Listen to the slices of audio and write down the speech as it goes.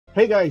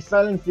Hey guys,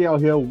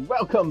 SilentCiel here.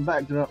 Welcome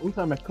back to the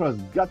歌マクロス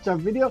Gacha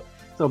video.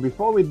 So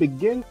before we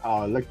begin,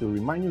 I'd like to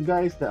remind you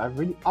guys that I've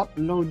already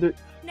uploaded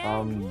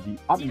the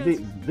update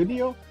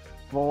video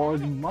for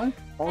the month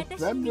of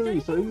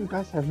February. So if you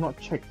guys have not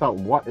checked out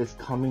what is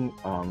coming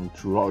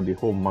throughout the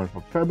whole month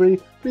of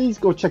February, please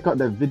go check out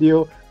that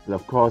video. And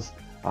of course,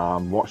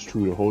 watch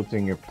through the whole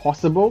thing if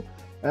possible.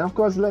 And of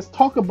course, let's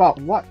talk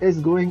about what is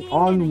going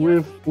on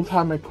with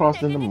歌マクロ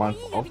スin the month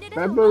of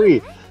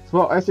February.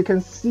 Well, as you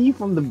can see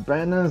from the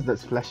banners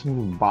that's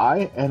flashing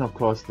by, and of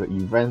course the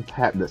event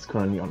tab that's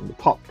currently on the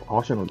top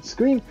portion of the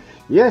screen,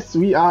 yes,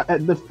 we are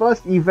at the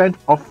first event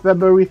of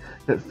February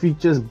that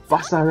features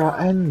Basara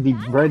and the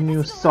brand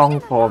new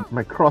song for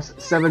Macross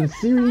 7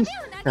 series,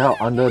 held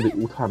under the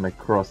歌マ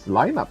クロス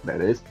lineup,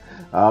 that is.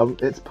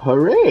 It's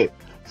Parade.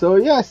 So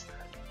yes,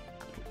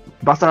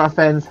 Basara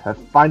fans have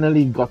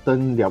finally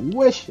gotten their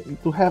wish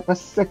to have a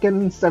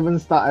second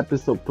 7-star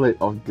episode played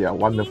of their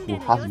wonderful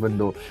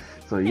husbando.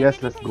 So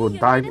yes, let's go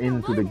dive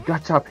into the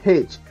gacha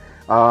page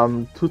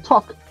to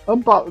talk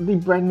about the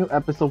brand new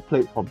episode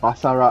plate for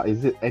Basara.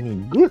 Is it any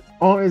good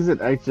or is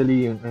it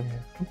actually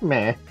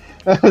meh?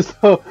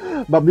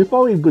 But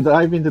before we go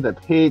dive into the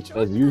page,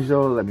 as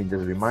usual, let me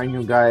just remind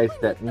you guys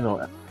that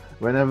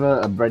whenever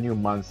a brand new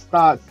month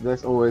starts,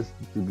 there's always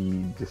to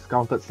be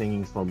discounted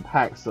singing stone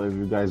packs. So if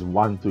you guys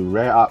want to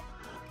rare up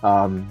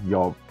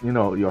your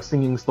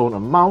singing stone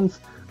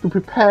amounts to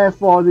prepare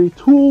for the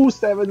 2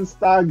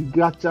 7-star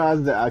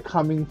gachas that are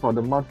coming for the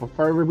month of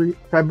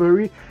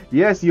February.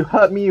 Yes, you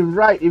heard me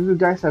right. If you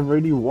guys have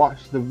already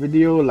watched the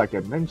video, like I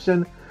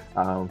mentioned,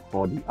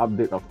 for the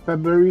update of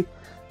February,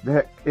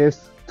 there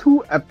is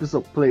 2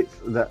 episode plates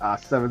that are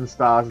 7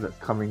 stars that's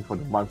coming for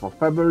the month of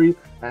February.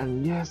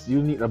 And yes,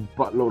 you need a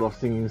buttload of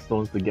singing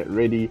stones to get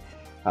ready,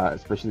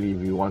 especially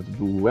if you want to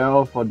do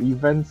well for the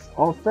events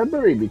of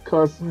February,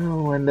 because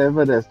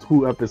whenever there's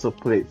 2 episode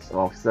plates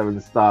of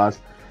 7 stars,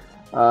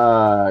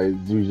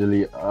 it's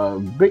usually a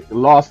big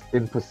loss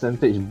in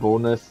percentage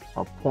bonus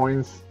of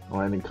points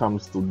when it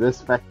comes to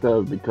this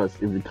factor, because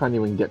if you can't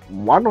even get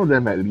one of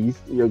them at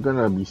least, you're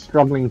gonna be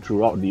struggling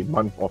throughout the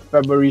month of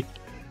February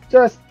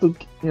just to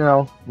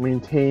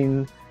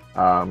maintain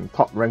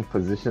top rank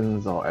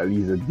positions, or at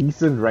least a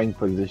decent rank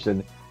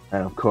position,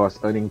 and of course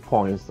earning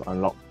points to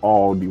unlock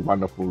all the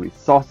wonderful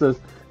resources.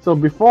 So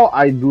before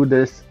I do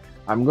this,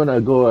 I'm gonna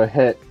go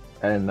ahead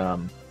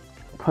and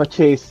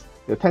purchase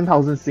the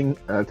 10,000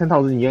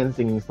 yen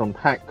singing stone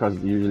pack, because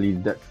usually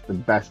that's the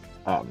best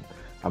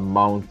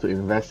amount to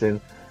invest in.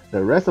 The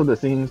rest of the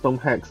singing stone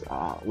packs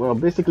are, well,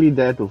 basically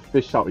there to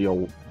fish out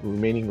your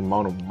remaining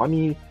amount of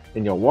money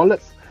in your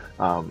wallets.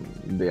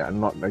 They are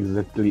not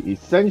exactly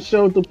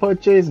essential to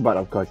purchase, but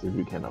of course if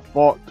you can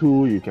afford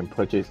to, you can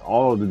purchase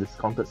all of the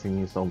discounted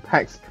singing stone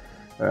packs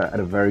at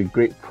a very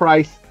great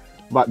price.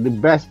 But the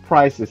best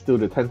price is still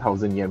the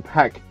 10,000 yen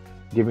pack,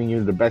 giving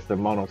you the best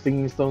amount of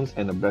singing stones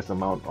and the best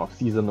amount of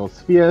seasonal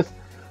spheres,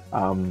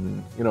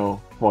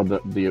 for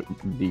the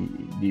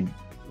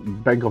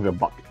bang of your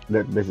buck.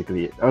 That's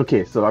basically it.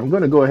 Okay, so I'm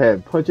gonna go ahead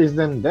and purchase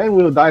them, then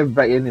we'll dive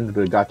back into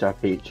the gacha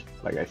page,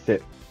 like I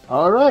said.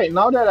 Alright,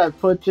 now that I've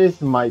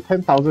purchased my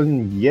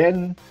 10,000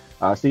 yen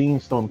singing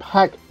stone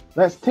pack,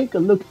 let's take a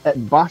look at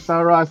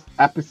Basara's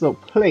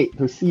episode plate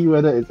to see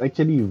whether it's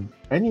actually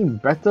any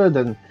better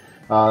than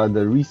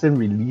the recent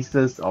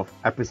releases of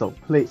episode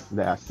plates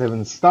that are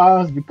 7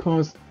 stars,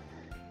 because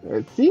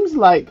it seems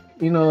like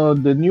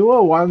the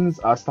newer ones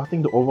are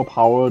starting to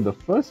overpower the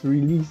first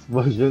release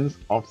versions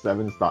of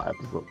 7-star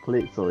episode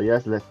plates. So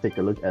yes, let's take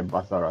a look at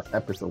Basara's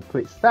episode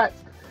plate stats.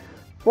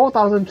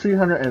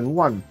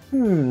 4,301.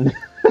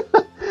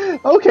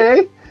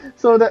 Okay,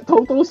 so that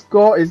total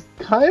score is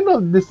kind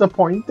of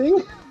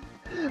disappointing.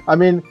 I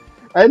mean,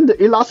 and the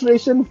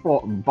illustration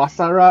for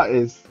Basara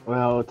is,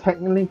 well,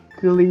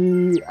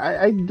 technically,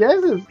 I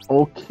guess it's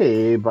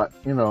okay, but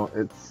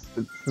it's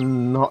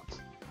not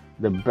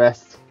the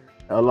best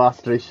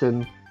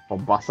illustration for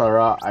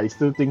Basara. I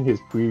still think his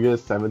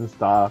previous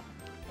 7-star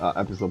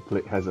episode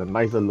plate has a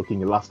nicer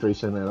looking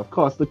illustration, and of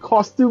course the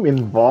costume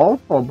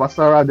involved for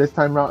Basara this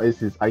time around is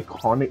his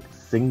iconic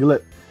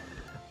singlet,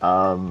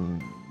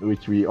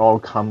 which we all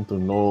come to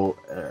know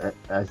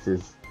as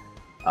his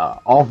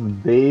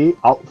off-day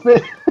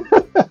outfit.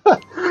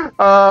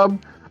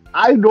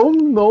 I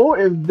don't know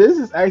if this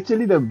is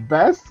actually the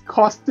best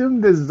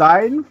costume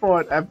design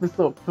for an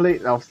episode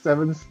plate of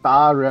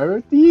 7-star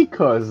rarity,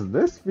 because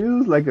this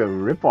feels like a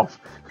ripoff.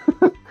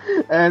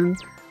 And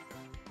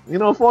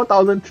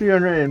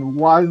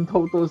 4,301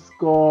 total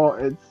score,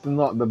 it's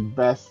not the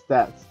best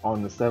stats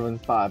on the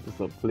 7-star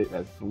episode plate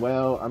as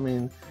well. I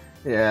mean,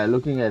 yeah,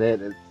 looking at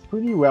it, it's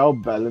pretty well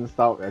balanced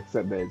out,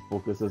 except that it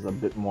focuses a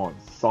bit more on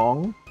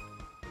song.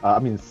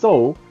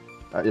 Soul,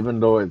 even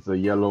though it's a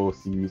yellow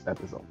series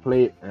episode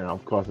plate, and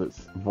of course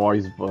its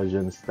voice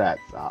version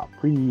stats are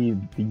pretty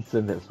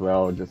decent as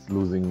well, just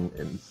losing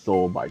in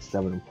Soul by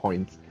 7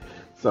 points.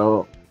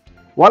 So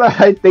what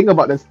I think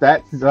about the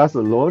stats just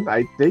alone,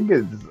 I think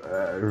it's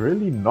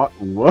really not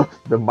worth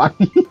the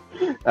money.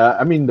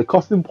 I mean, the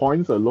costume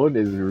points alone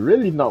is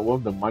really not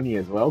worth the money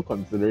as well,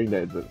 considering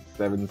that it's a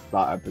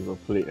 7-star episode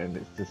plate and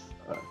it's just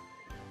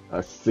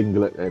a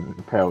singlet and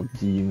a pair of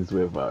jeans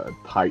with a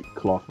tight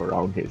cloth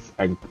around his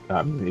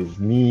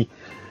knee.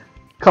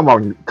 Come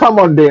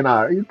on,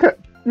 Dana.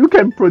 You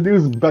can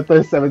produce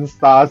better 7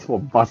 stars for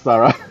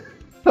Basara.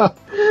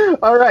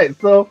 All right,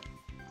 so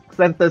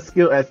center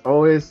skill as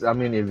always. I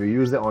mean, if you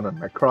use it on a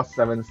Macross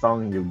 7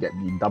 song, you get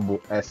the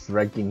double S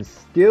ranking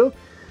skill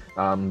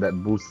that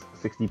boosts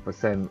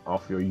 60%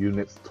 of your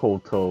unit's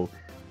total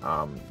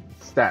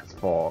stats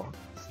for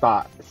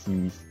Star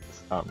Series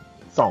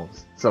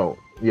songs. So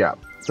yeah,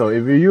 so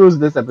if you use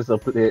this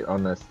episode plate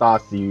on a Star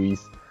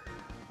Series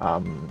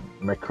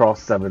Macross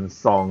 7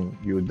 song,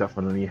 you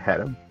definitely had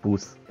a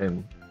boost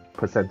in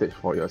percentage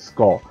for your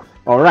score.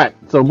 Alright,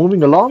 so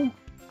moving along.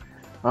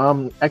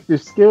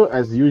 Active skill,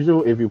 as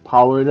usual, if you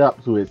power it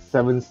up to its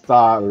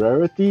 7-star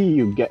rarity,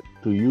 you get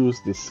to use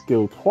this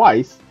skill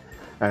twice,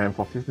 and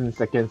for 15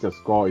 seconds your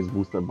score is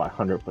boosted by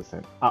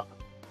 100% up.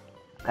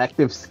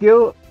 Active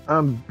skill,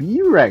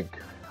 B rank.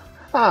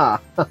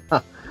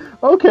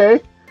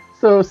 Okay,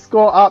 so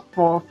score up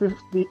for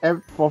 50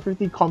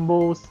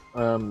 combos.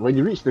 When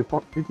you reach the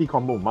 50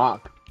 combo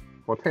mark,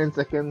 for 10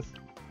 seconds,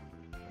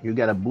 you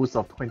get a boost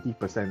of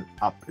 20%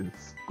 up in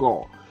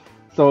score.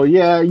 So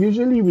yeah,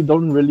 usually we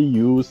don't really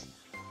use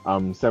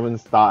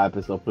 7-star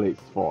episode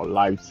plates for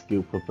life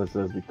skill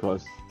purposes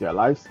because their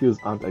life skills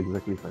aren't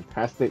exactly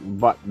fantastic,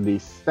 but the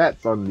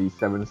stats on the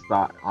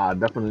 7-star are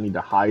definitely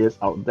the highest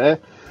out there.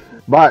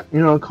 But you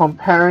know,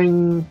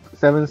 comparing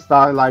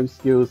 7-star life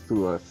skills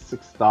to a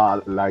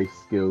 6-star life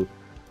skill,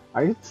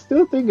 I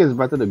still think it's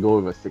better to go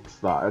with a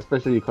 6-star,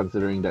 especially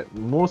considering that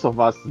most of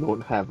us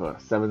don't have a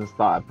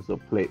 7-star episode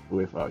plate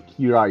with a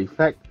Kira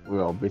effect.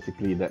 Well,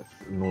 basically that's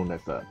known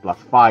as a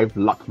 +5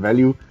 luck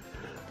value.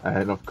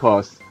 And of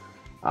course,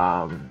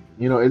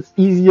 you know, it's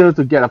easier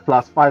to get a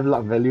 +5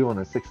 luck value on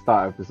a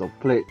 6-star episode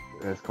plate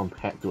as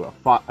compared to a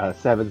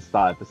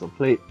 7-star episode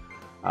plate.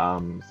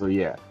 So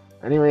yeah.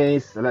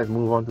 Anyways, let's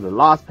move on to the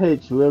last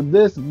page. Will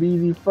this be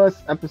the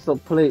first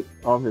episode plate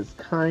of its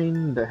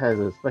kind that has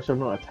a special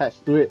note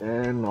attached to it?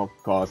 And of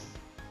course,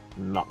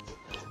 not.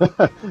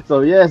 So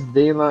yes,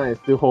 Dana is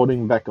still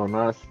holding back on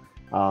us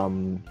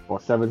for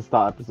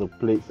 7-star episode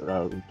plates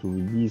to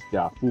release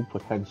their full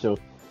potential.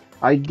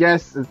 I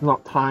guess it's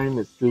not time,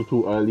 it's still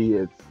too early.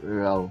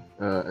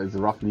 It's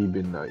roughly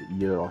been a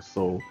year or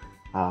so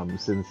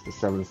since the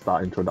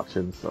 7-star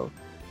introduction, so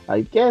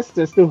I guess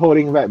they're still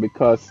holding back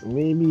because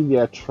maybe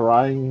they're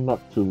trying not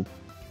to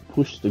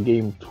push the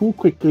game too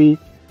quickly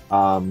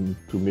to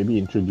maybe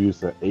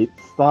introduce an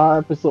 8-star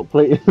episode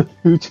plate in the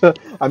future.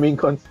 I mean,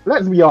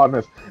 let's be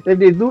honest, if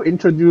they do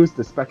introduce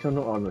the special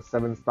note on the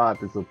 7-star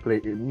episode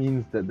plate, it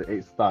means that the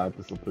 8-star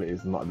episode plate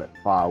is not that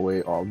far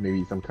away, or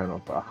maybe some kind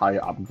of a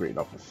higher upgrade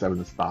of a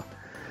 7-star.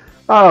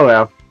 Oh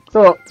well.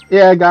 So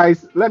yeah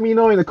guys, let me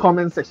know in the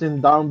comment section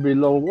down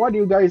below, what do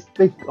you guys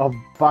think of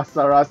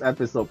Basara's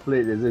episode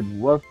plate? Is it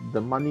worth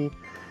the money?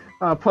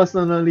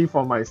 Personally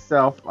for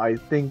myself, I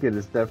think it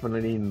is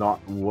definitely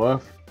not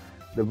worth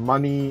the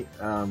money,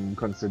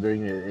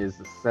 considering it is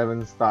a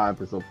 7-star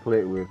episode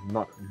plate with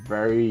not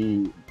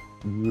very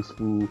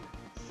useful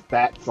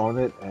stats on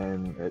it,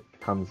 and it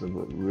comes with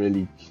a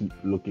really cheap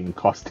looking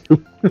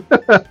costume.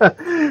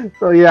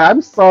 So yeah,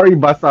 I'm sorry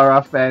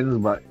Basara fans,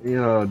 but you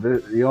know,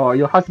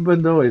 your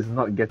husband though is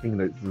not getting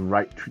the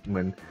right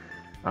treatment.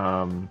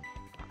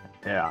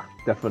 Yeah,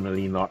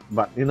 definitely not.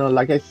 But you know,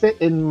 like I said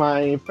in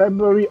my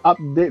February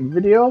update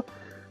video,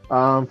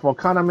 for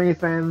Kaname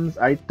fans,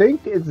 I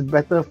think it's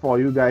better for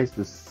you guys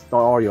to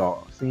store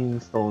your scene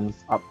stones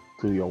up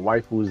to your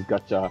waifu's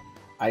gacha.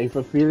 I have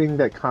a feeling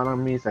that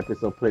Kaname's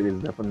episode plate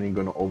is definitely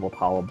going to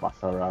overpower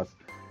Basara's.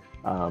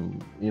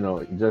 You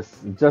know,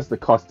 just the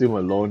costume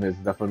alone is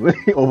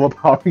definitely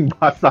overpowering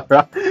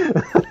Basara.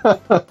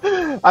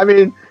 I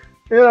mean,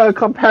 you know,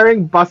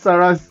 comparing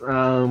Basara's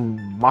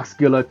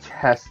muscular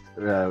chest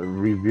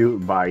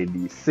reviewed by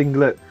the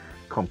singlet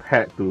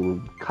compared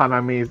to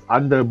Kaname's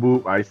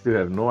underboob, I still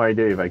have no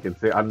idea if I can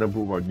say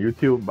underboob on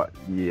YouTube, but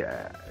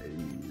yeah,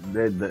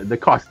 the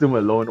costume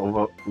alone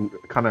over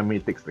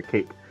Kaname takes the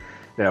cake.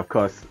 Yeah, of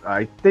course,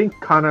 I think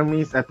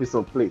Kaname's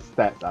episode plate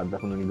stats are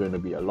definitely going to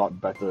be a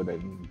lot better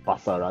than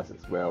Basara's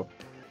as well.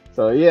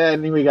 So yeah,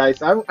 anyway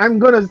guys, I'm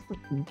gonna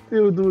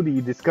still do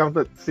the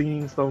discounted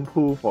singing stone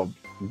pool for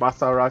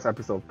Basara's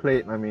episode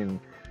plate. I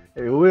mean,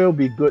 it will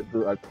be good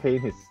to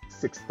attain his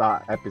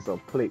 6-star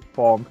episode plate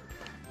form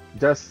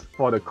just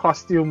for the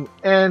costume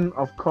and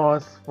of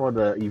course for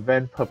the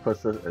event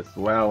purposes as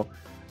well.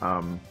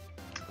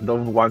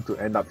 Don't want to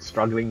end up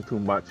struggling too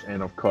much,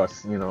 and of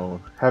course, you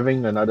know,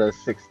 having another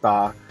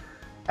 6-star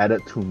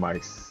added to my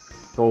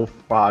so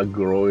far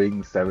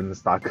growing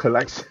 7-star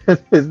collection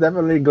is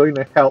definitely going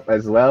to help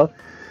as well.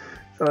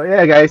 So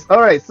yeah guys,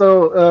 alright,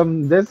 so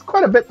there's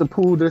quite a bit to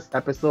pull this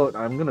episode.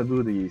 I'm gonna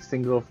do the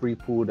single free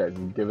pull that's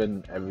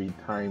given every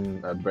time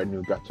a brand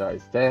new gacha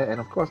is there,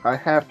 and of course I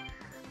have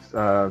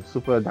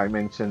Super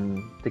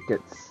Dimension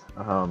tickets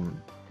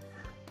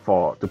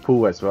to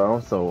pull as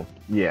well. So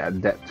yeah,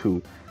 that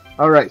too.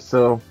 Alright,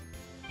 so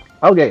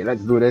okay,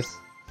 let's do this.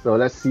 So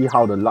let's see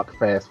how the luck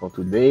fares for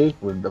today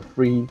with the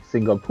free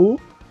single pull.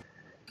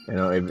 You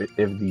know, if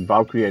the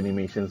Valkyrie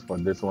animations for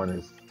this one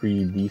is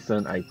pretty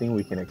decent, I think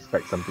we can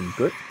expect something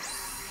good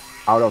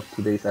out of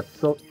today's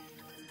episode.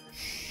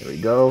 Here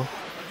we go.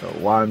 So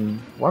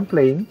one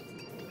playing,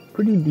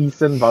 pretty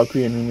decent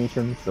Valkyrie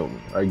animation, so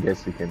I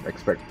guess we can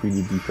expect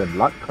pretty decent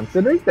luck,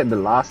 considering that the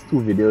last two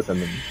videos have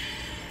been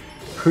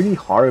pretty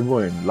horrible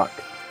in luck.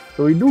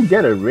 So we do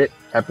get a red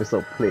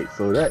episode plate,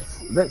 so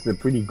that's a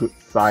pretty good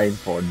sign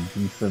for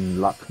decent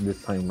luck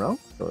this time round,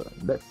 so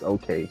that's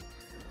okay.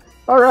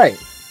 Alright,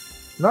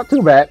 not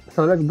too bad,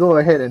 so let's go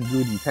ahead and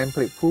do the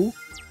template pull.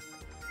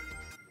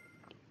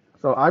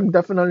 So I'm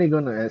definitely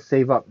gonna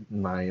save up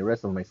my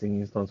rest of my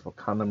singing stones for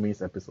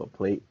Kanami's episode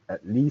plate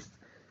at least.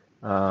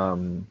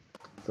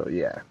 So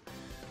yeah,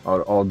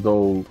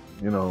 although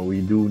you know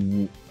we do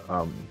need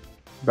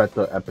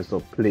better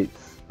episode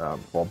plates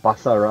for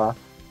Basara.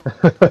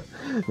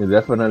 You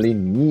definitely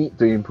need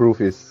to improve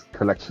his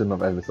collection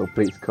of episode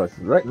plates, because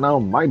right now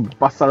my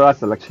Basara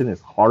selection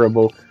is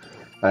horrible.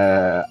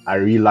 I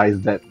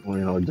realized that, you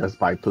know, just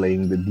by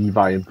playing the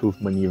Diva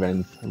improvement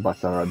events,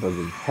 Basara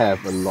doesn't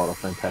have a lot of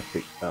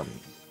fantastic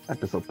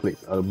episode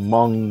plates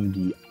among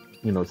the,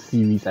 you know,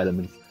 series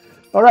elements.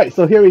 Alright,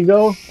 so here we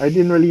go. I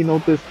didn't really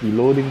notice the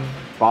loading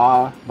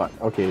bar, but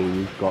okay,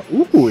 we've got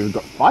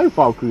 5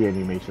 Valkyrie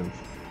animations.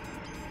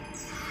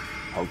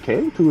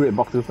 Okay, 2 red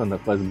boxes on the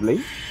first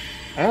blade,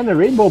 and a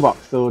rainbow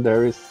box, so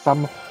there is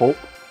some hope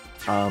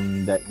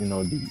that, you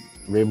know, the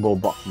rainbow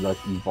box does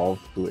evolve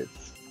to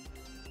its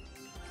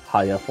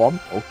higher form.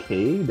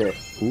 Okay,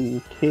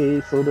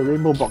 so the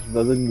rainbow box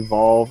doesn't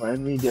evolve,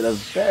 and we get a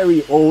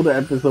very old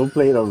episode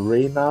plate of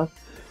Reina.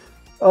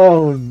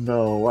 Oh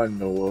no, what in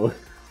the world?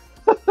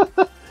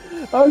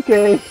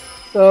 Okay,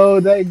 so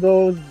there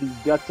goes the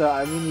gacha.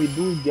 I mean, we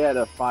do get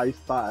a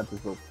 5-star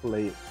episode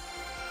plate,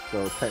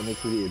 so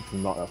technically it's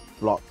not a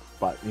flop,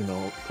 but you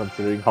know,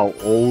 considering how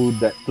old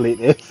that plate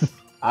is,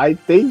 I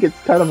think it's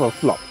kind of a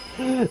flop.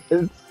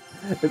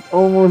 It's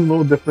almost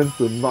no different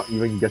to not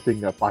even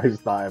getting a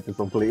 5-star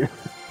episode plate.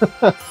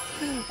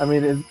 I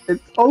mean,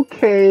 it's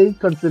okay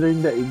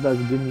considering that it does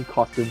give me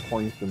costume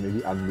points to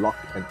maybe unlock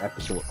an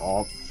episode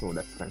off, so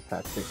that's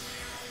fantastic.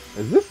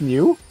 Is this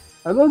new?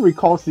 I don't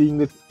recall seeing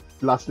this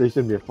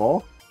illustration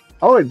before.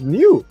 Oh, it's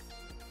new!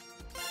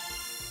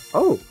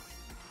 Oh!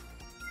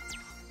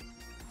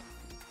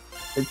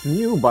 It's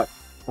new, but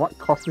what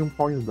costume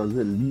points does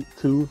it lead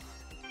to?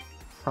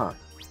 Huh.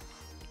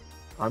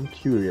 I'm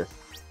curious.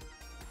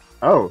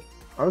 Oh,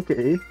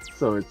 okay.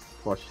 So it's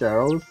for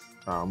Cheryl's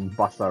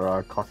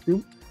Basara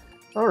costume.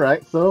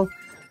 Alright, so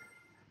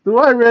do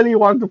I really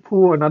want to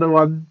pull another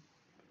one?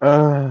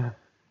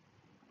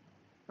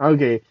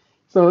 Okay,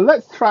 so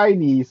let's try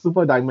the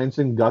Super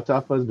Dimension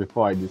gacha first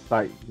before I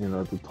decide, you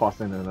know, to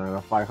toss in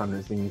another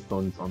 500 singing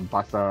stones on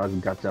Basara's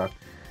gacha.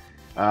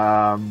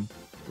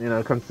 You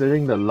know,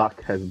 considering the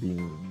luck has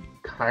been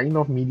kind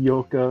of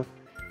mediocre,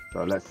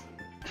 so let's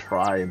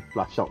try and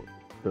flush out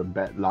the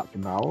bad luck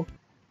now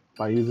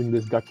by using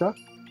this gacha.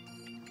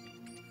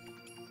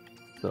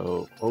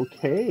 So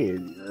okay,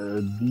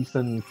 a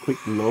decent quick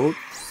load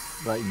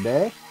right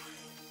there.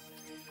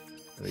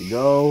 There we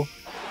go.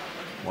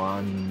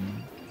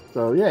 One.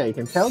 So yeah, you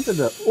can tell that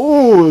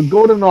the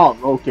golden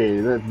orb. Okay,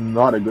 that's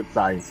not a good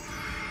sign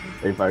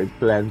if I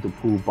plan to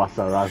pull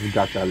Basara's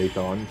gacha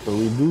later on. So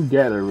we do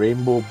get a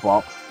rainbow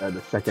box at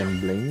the second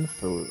blink.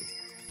 So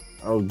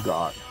oh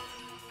god.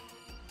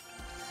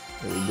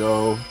 There we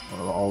go.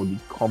 All the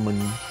common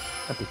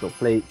episode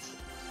plates.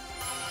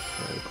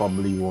 I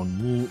probably won't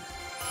need,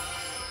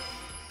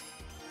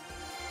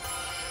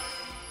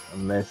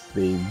 unless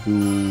they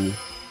do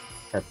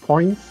have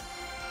points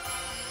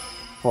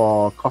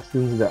for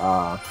costumes that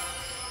are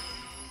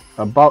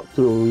about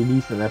to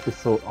release an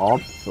episode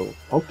of. So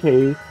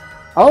okay.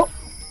 Oh,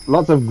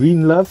 lots of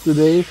green love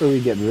today. So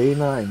we get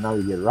Reina and now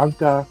we get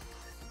Ranka.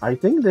 I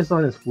think this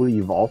one is fully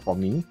evolved for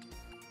me.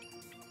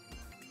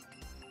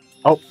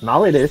 Oh,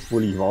 now it is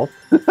fully evolved.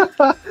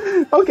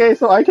 Okay,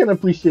 so I can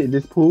appreciate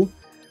this pull.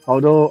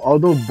 Although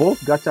both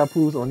gacha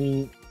pulls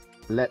only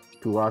led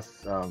to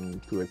us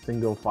to a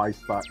single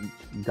 5-star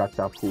each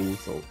gacha pull.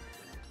 So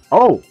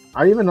oh,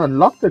 I even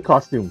unlocked the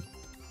costume.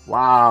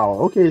 Wow.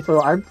 Okay,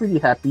 so I'm pretty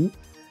happy.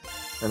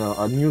 You know,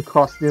 a new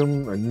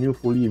costume, a new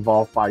fully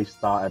evolved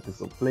 5-star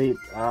episode plate.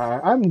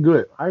 I'm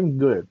good.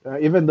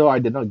 Even though I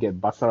did not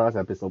get Basara's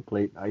episode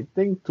plate, I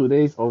think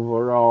today's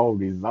overall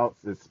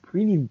results is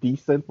pretty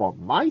decent for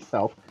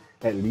myself,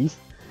 at least.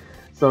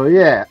 So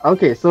yeah,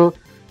 okay. So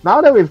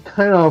now that we've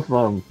kind of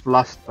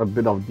flushed a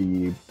bit of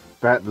the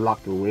bad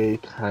luck away,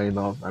 kind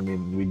of. I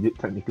mean, we did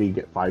technically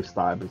get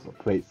 5-star episode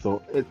plate,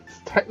 so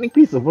it's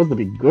technically supposed to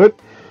be good.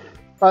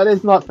 But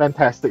it's not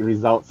fantastic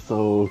results,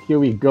 so here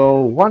we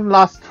go. One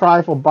last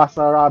try for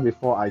Basara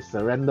before I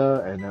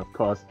surrender and of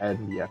course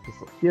end the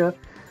episode here.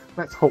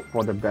 Let's hope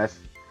for the best.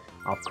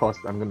 Of course,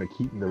 I'm gonna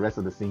keep the rest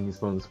of the singing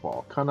stones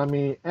for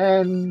Kaname,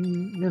 and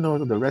you know,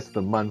 the rest of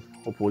the month,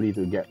 hopefully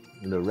to get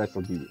the rest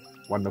of the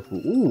wonderful.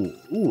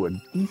 Ooh, a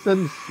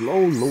decent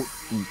slow load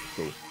speed.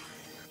 So,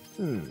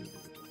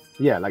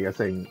 yeah, like I was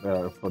saying,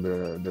 for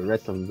the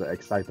rest of the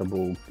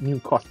excitable new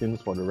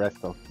costumes for the rest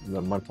of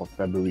the month of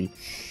February.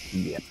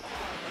 Yep.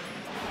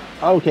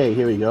 Okay,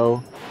 here we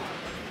go.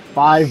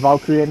 5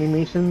 Valkyrie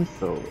animations,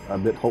 so a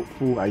bit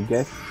hopeful, I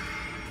guess.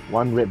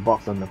 1 red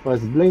box on the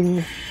first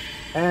bling,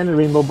 and a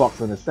rainbow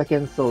box on the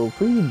second, so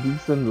pretty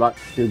decent luck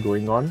still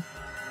going on.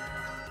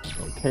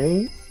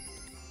 Okay.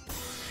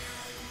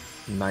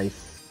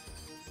 Nice.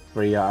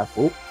 Freya.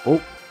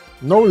 Oh.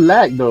 No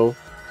lag though.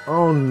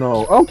 Oh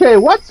no. Okay,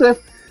 what's with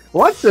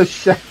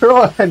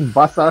Cheryl and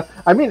Basara?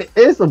 I mean, it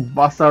is a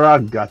Basara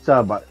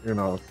gacha, but you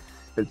know,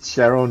 it's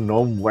Cheryl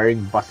Gnome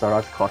wearing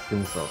Basara's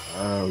costume, so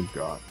oh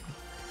god.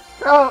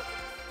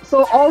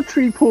 So all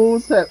 3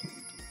 pools have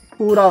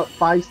pulled out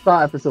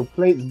 5-star episode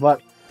plates,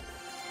 but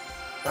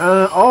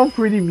all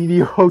pretty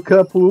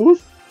mediocre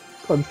pools,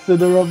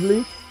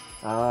 considerably.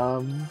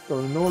 So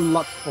no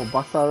luck for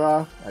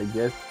Basara. I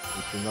guess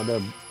it's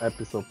another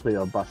episode plate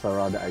of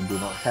Basara that I do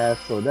not have.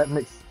 So that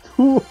makes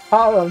 2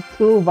 out of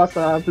 2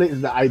 Basara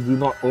plates that I do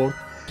not own.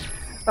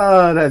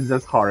 That's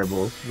just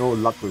horrible. No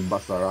luck with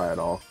Basara at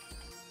all.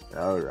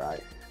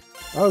 Alright.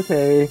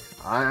 Okay,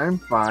 I'm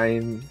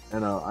fine. You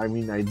know, I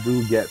mean, I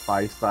do get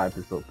 5-star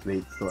episode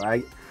plates, so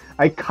I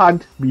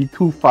can't be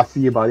too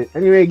fussy about it.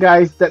 Anyway,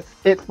 guys, that's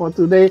it for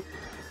today.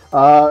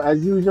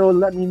 As usual,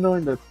 let me know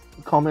in the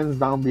comments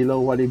down below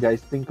what you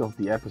guys think of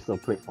the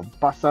episode plate for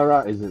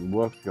Basara. Is it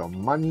worth your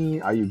money?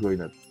 Are you going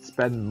to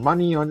spend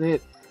money on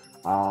it?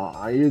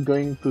 Are you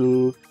going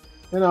to,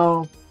 you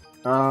know,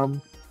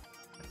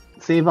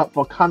 save up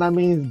for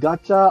Kaname's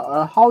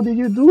gacha? How did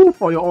you do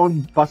for your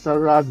own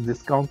Basara's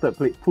discounted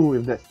plate pool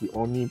if that's the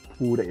only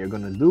pool that you're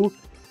gonna do?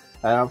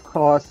 And of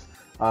course,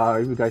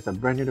 if you guys are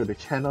brand new to the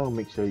channel,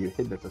 make sure you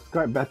hit the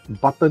subscribe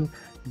button.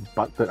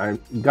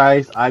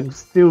 Guys, I'm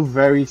still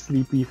very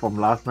sleepy from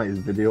last night's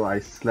video. I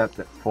slept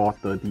at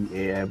 4:30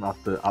 AM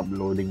after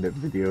uploading that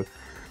video.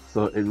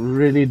 So it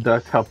really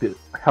does help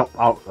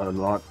out a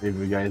lot if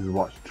you guys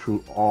watch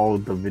through all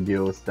the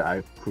videos that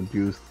I've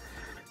produced.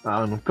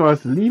 And of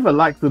course, leave a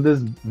like to this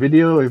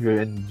video if you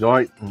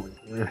enjoyed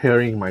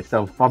hearing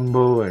myself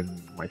fumble and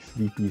my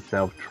sleepy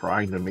self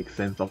trying to make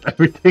sense of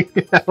everything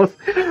else.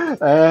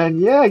 And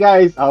yeah,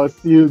 guys, I'll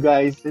see you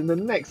guys in the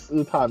next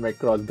Uta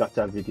Macross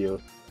gacha video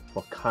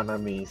for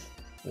Kaname's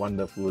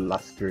wonderful,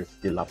 illustrated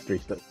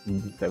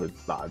 7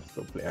 stars.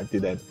 So play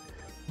until then.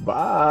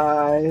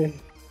 Bye!